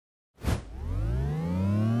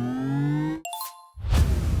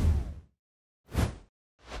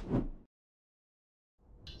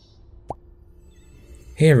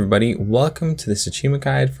Hey everybody, welcome to this achievement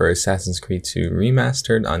guide for Assassin's Creed 2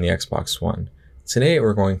 Remastered on the Xbox One. Today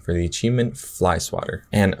we're going for the achievement Fly Swatter,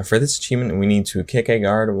 and for this achievement we need to kick a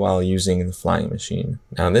guard while using the flying machine.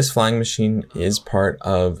 Now this flying machine is part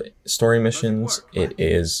of story missions. It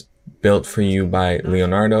is built for you by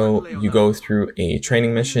Leonardo. You go through a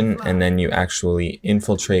training mission and then you actually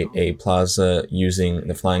infiltrate a plaza using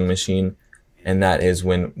the flying machine, and that is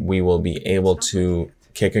when we will be able to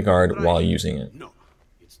kick a guard while using it.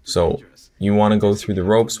 So you want to go through the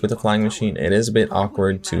ropes with the flying machine. It is a bit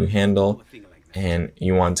awkward to handle and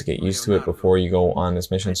you want to get used to it before you go on this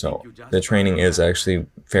mission. So the training is actually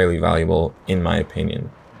fairly valuable in my opinion.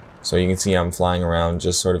 So you can see I'm flying around,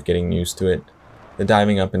 just sort of getting used to it. The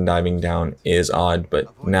diving up and diving down is odd, but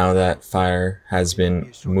now that fire has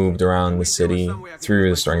been moved around the city through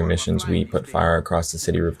the story missions, we put fire across the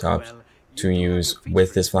city rooftops to use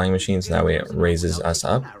with this flying machine, so that way it raises us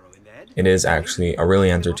up. It is actually a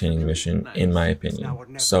really entertaining mission in my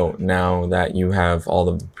opinion. So now that you have all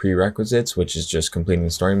of the prerequisites, which is just completing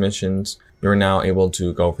the story missions, you're now able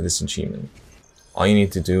to go for this achievement. All you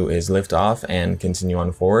need to do is lift off and continue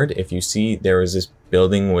on forward. If you see there is this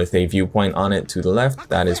building with a viewpoint on it to the left,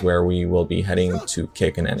 that is where we will be heading to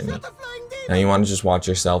kick an enemy. Now you want to just watch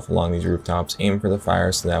yourself along these rooftops, aim for the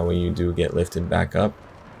fire so that way you do get lifted back up,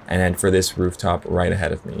 and head for this rooftop right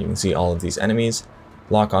ahead of me. You can see all of these enemies.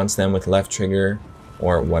 Lock onto them with left trigger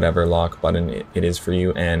or whatever lock button it is for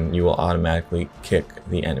you, and you will automatically kick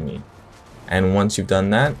the enemy. And once you've done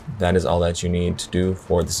that, that is all that you need to do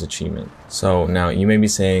for this achievement. So now you may be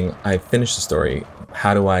saying, I've finished the story.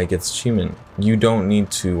 How do I get this achievement? You don't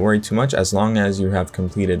need to worry too much. As long as you have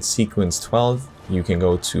completed sequence 12, you can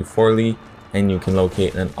go to Forli and you can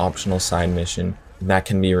locate an optional side mission that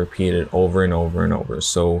can be repeated over and over and over.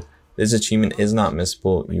 So this achievement is not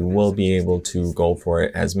missable. You will be able to go for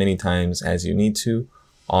it as many times as you need to.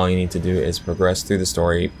 All you need to do is progress through the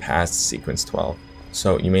story past sequence 12.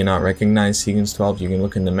 So you may not recognize sequence 12. You can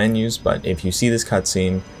look in the menus, but if you see this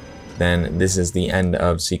cutscene, then this is the end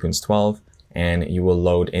of sequence 12, and you will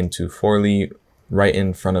load into Forli right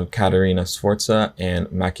in front of Caterina Sforza and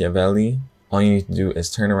Machiavelli. All you need to do is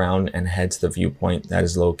turn around and head to the viewpoint that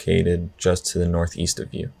is located just to the northeast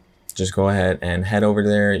of you. Just go ahead and head over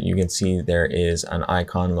there. You can see there is an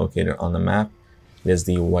icon located on the map. It is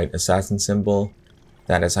the white assassin symbol.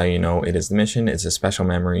 That is how you know it is the mission. It's a special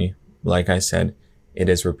memory. Like I said, it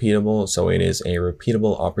is repeatable, so it is a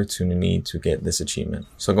repeatable opportunity to get this achievement.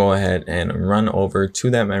 So go ahead and run over to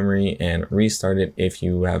that memory and restart it if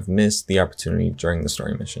you have missed the opportunity during the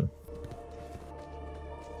story mission.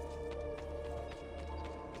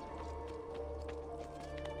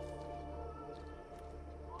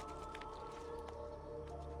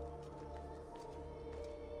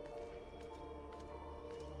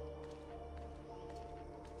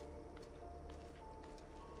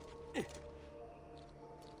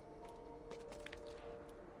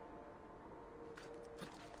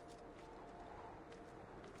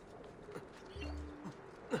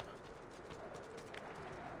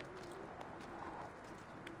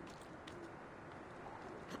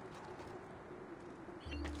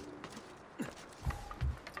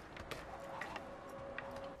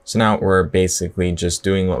 So now we're basically just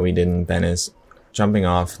doing what we did in Venice, jumping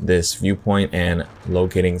off this viewpoint and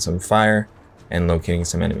locating some fire and locating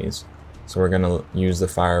some enemies. So we're going to use the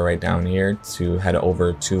fire right down here to head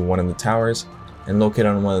over to one of the towers, and located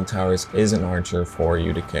on one of the towers is an archer for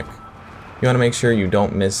you to kick. You want to make sure you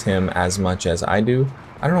don't miss him as much as I do.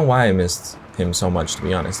 I don't know why I missed him so much, to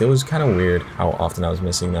be honest. It was kind of weird how often I was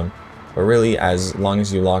missing them. But really, as long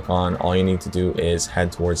as you lock on, all you need to do is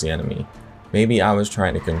head towards the enemy. Maybe I was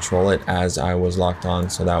trying to control it as I was locked on,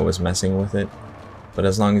 so that was messing with it. But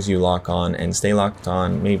as long as you lock on and stay locked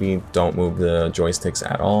on, maybe don't move the joysticks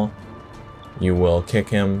at all, you will kick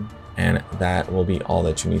him, and that will be all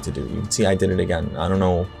that you need to do. You can see I did it again. I don't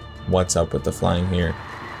know what's up with the flying here,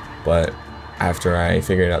 but after I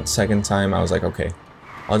figured it out the second time, I was like, okay,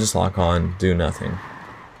 I'll just lock on, do nothing.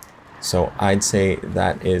 So I'd say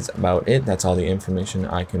that is about it. That's all the information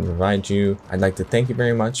I can provide you. I'd like to thank you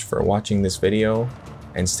very much for watching this video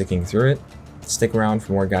and sticking through it. Stick around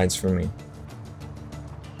for more guides from me.